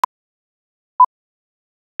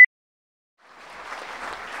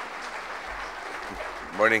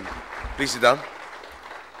Morning. Please sit down.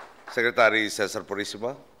 Secretary Cesar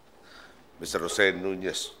Purisima, Mr. Jose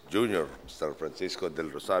Nunez Jr., Mr. Francisco del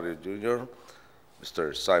Rosario Jr.,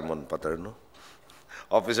 Mr. Simon Paterno,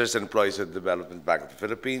 officers and employees of the Development Bank of the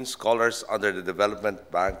Philippines, scholars under the Development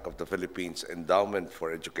Bank of the Philippines Endowment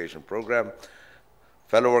for Education Program,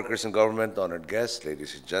 fellow workers in government, honored guests,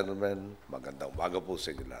 ladies and gentlemen, magandang umaga po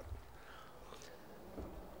sa inyo lahat.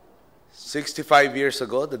 65 years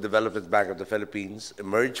ago, the Development Bank of the Philippines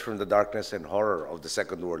emerged from the darkness and horror of the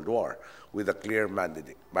Second World War with a clear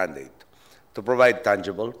mandate to provide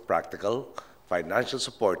tangible, practical, financial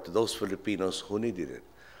support to those Filipinos who needed it.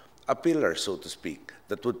 A pillar, so to speak,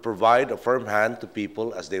 that would provide a firm hand to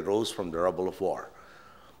people as they rose from the rubble of war.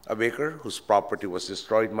 A baker whose property was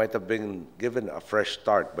destroyed might have been given a fresh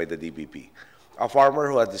start by the DBP. A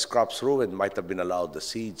farmer who had his crops ruined might have been allowed the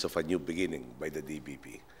seeds of a new beginning by the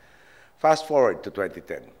DBP. Fast forward to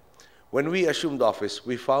 2010. When we assumed office,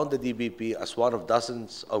 we found the DBP as one of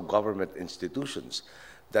dozens of government institutions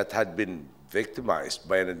that had been victimized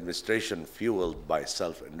by an administration fueled by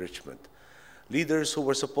self-enrichment. Leaders who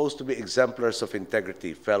were supposed to be exemplars of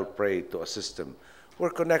integrity fell prey to a system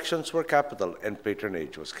where connections were capital and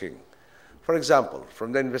patronage was king. For example,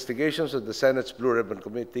 from the investigations of the Senate's Blue Ribbon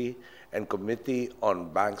Committee and Committee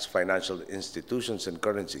on Banks, Financial Institutions, and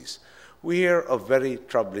Currencies, we hear of very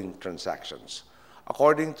troubling transactions.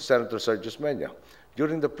 According to Senator Sergio Mena,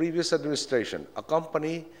 during the previous administration, a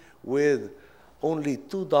company with only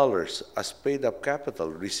 $2 as paid-up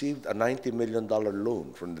capital received a $90 million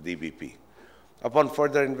loan from the DBP. Upon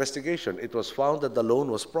further investigation, it was found that the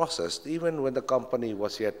loan was processed even when the company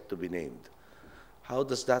was yet to be named. How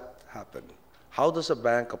does that happen? How does a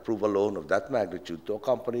bank approve a loan of that magnitude to a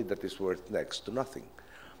company that is worth next to nothing?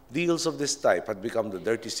 Deals of this type had become the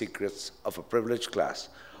dirty secrets of a privileged class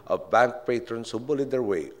of bank patrons who bullied their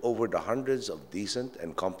way over the hundreds of decent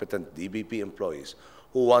and competent DBP employees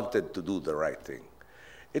who wanted to do the right thing.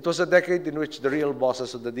 It was a decade in which the real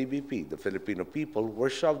bosses of the DBP, the Filipino people, were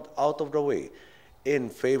shoved out of the way in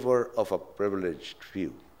favor of a privileged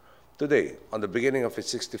few. Today, on the beginning of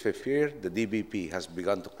its 65th year, the DBP has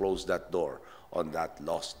begun to close that door on that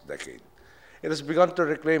lost decade. It has begun to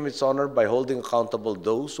reclaim its honor by holding accountable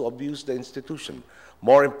those who abused the institution.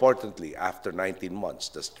 More importantly, after 19 months,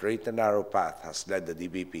 the straight and narrow path has led the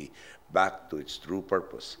DBP back to its true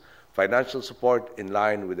purpose: financial support in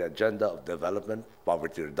line with the agenda of development,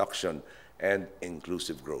 poverty reduction, and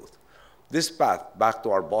inclusive growth. This path back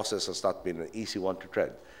to our bosses has not been an easy one to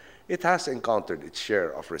tread. It has encountered its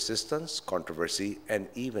share of resistance, controversy, and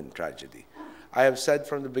even tragedy. I have said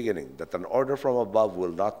from the beginning that an order from above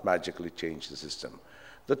will not magically change the system.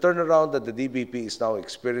 The turnaround that the DBP is now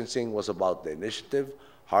experiencing was about the initiative,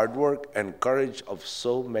 hard work, and courage of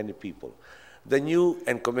so many people. The new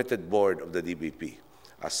and committed board of the DBP,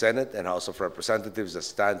 a Senate and House of Representatives that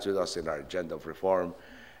stands with us in our agenda of reform,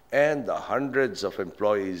 and the hundreds of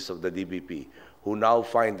employees of the DBP who now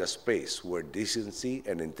find a space where decency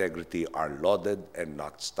and integrity are lauded and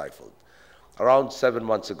not stifled. Around 7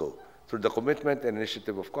 months ago, through the commitment and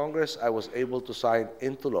initiative of Congress, I was able to sign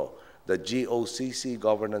into law the GOCC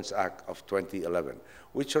Governance Act of 2011,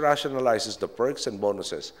 which rationalizes the perks and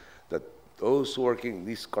bonuses that those working in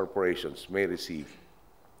these corporations may receive,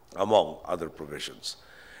 among other provisions.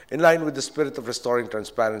 In line with the spirit of restoring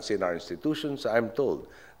transparency in our institutions, I am told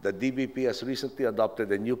that DBP has recently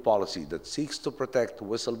adopted a new policy that seeks to protect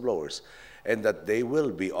whistleblowers and that they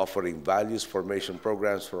will be offering values formation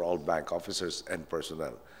programs for all bank officers and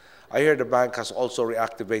personnel. I hear the bank has also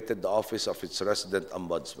reactivated the office of its resident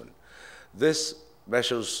ombudsman. These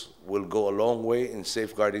measures will go a long way in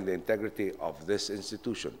safeguarding the integrity of this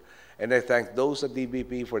institution, and I thank those at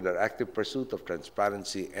DBP for their active pursuit of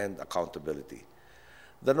transparency and accountability.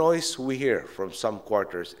 The noise we hear from some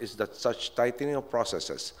quarters is that such tightening of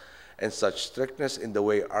processes and such strictness in the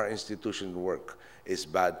way our institutions work is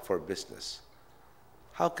bad for business.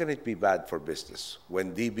 How can it be bad for business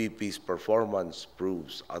when DBP's performance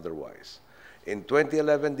proves otherwise? In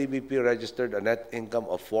 2011, DBP registered a net income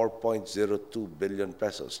of 4.02 billion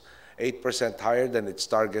pesos, 8% higher than its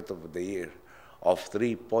target of the year of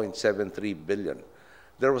 3.73 billion.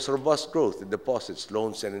 There was robust growth in deposits,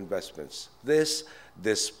 loans, and investments. This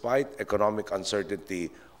despite economic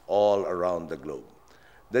uncertainty all around the globe.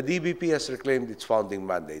 The DBP has reclaimed its founding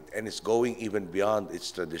mandate and is going even beyond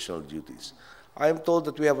its traditional duties. I am told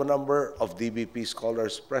that we have a number of DBP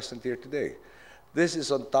scholars present here today. This is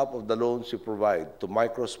on top of the loans you provide to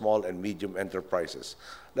micro, small, and medium enterprises,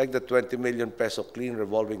 like the 20 million peso clean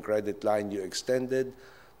revolving credit line you extended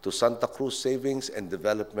to Santa Cruz Savings and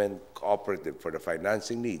Development Cooperative for the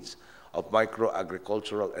financing needs of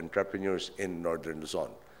micro-agricultural entrepreneurs in Northern Luzon.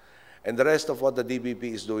 And the rest of what the DBP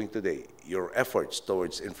is doing today, your efforts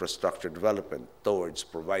towards infrastructure development, towards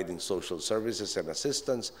providing social services and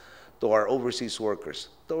assistance to our overseas workers,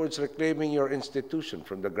 towards reclaiming your institution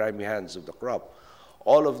from the grimy hands of the corrupt.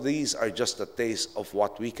 All of these are just a taste of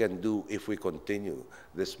what we can do if we continue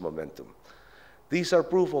this momentum. These are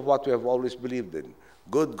proof of what we have always believed in.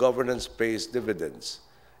 Good governance pays dividends.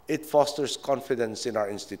 It fosters confidence in our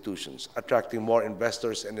institutions, attracting more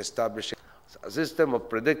investors and establishing a system of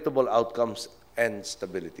predictable outcomes and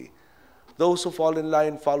stability. Those who fall in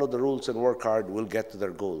line, follow the rules, and work hard will get to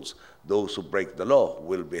their goals. Those who break the law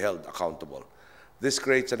will be held accountable. This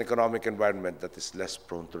creates an economic environment that is less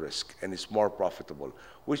prone to risk and is more profitable,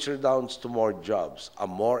 which redounds to more jobs, a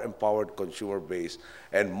more empowered consumer base,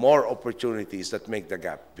 and more opportunities that make the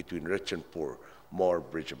gap between rich and poor more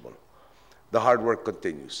bridgeable. The hard work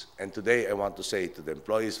continues, and today I want to say to the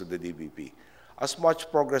employees of the DBP, as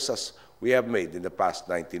much progress as we have made in the past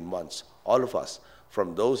 19 months, all of us,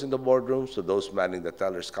 from those in the boardrooms to those manning the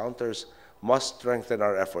tellers' counters, must strengthen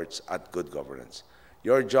our efforts at good governance.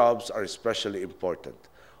 Your jobs are especially important.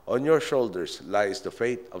 On your shoulders lies the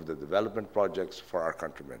fate of the development projects for our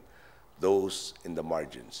countrymen, those in the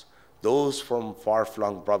margins, those from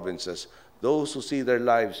far-flung provinces, those who see their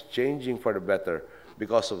lives changing for the better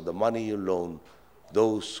because of the money you loan,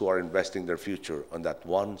 those who are investing their future on that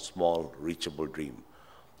one small, reachable dream.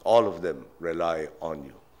 All of them rely on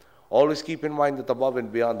you. Always keep in mind that above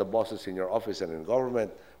and beyond the bosses in your office and in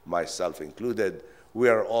government, myself included, we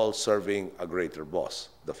are all serving a greater boss,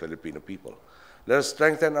 the Filipino people. Let us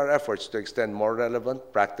strengthen our efforts to extend more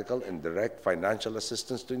relevant, practical, and direct financial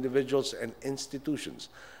assistance to individuals and institutions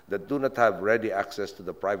that do not have ready access to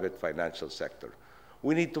the private financial sector.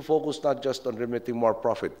 We need to focus not just on remitting more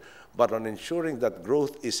profit, but on ensuring that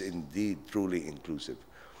growth is indeed truly inclusive.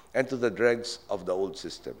 And to the dregs of the old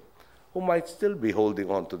system, who might still be holding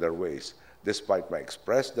on to their ways, despite my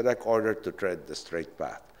express direct order to tread the straight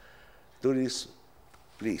path. To this,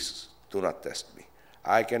 please do not test me.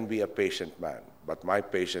 I can be a patient man, but my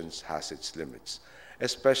patience has its limits,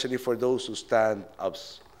 especially for those who stand up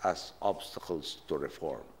as obstacles to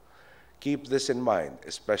reform. Keep this in mind,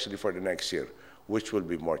 especially for the next year, which will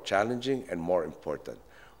be more challenging and more important.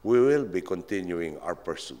 We will be continuing our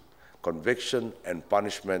pursuit, conviction, and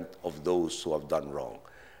punishment of those who have done wrong.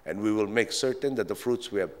 And we will make certain that the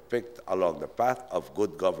fruits we have picked along the path of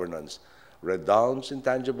good governance redounds in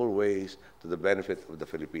tangible ways to the benefit of the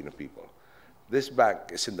Filipino people. This bank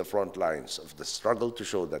is in the front lines of the struggle to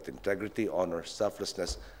show that integrity, honor,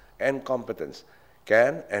 selflessness, and competence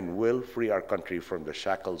can and will free our country from the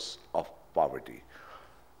shackles of poverty.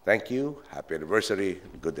 Thank you. Happy anniversary.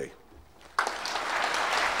 Good day.